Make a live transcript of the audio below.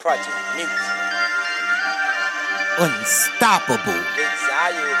Project Music. Unstoppable.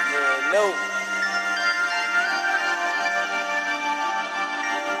 Desire if you ain't know.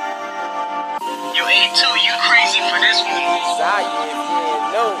 Yo, A2, you crazy for this one. Desire if you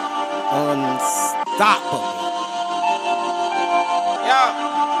ain't know. Unstoppable.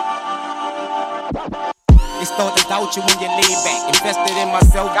 Yeah. It started out you when you laid back. Invested in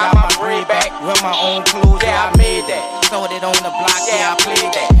myself, got my bread back. Wear my own clothes, yeah, I made that. Started on the block, yeah, I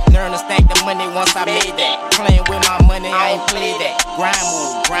played that. Learned to stack the money once I made that. Playing with my money, I ain't played that. Grind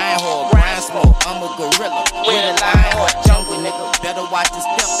move, grind hard, grind smoke. I'm a gorilla, with a lion heart, jungle nigga. Better watch your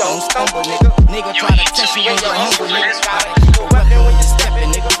step, don't stumble nigga. Nigga try to test you when you're hungry, nigga. Gotta keep a weapon when you're stepping,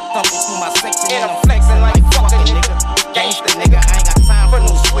 nigga. Thumping through my section and I'm flexing like fucking nigga. Gangsta nigga, I ain't got time for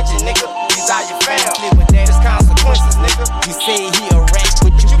no switching, nigga. These are your fam, live with that, it's consequences, nigga. You say he a rat,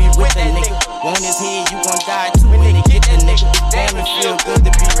 but you be with that nigga. Want his head, you gon' die too when they get that nigga. Damn, it feel good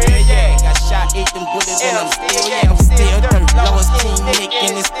to be real, yeah. Got shot, ate them bullets, and I'm still dirt. Lost King Nick,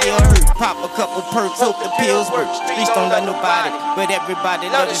 and it still hurt. Pop a couple perks, hope the pills work. Streets don't love nobody, but everybody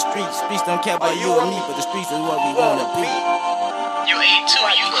love the streets. Streets don't care about you or me, but the streets is what we wanna be. Yo, A2,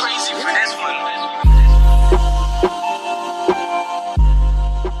 you crazy for this one.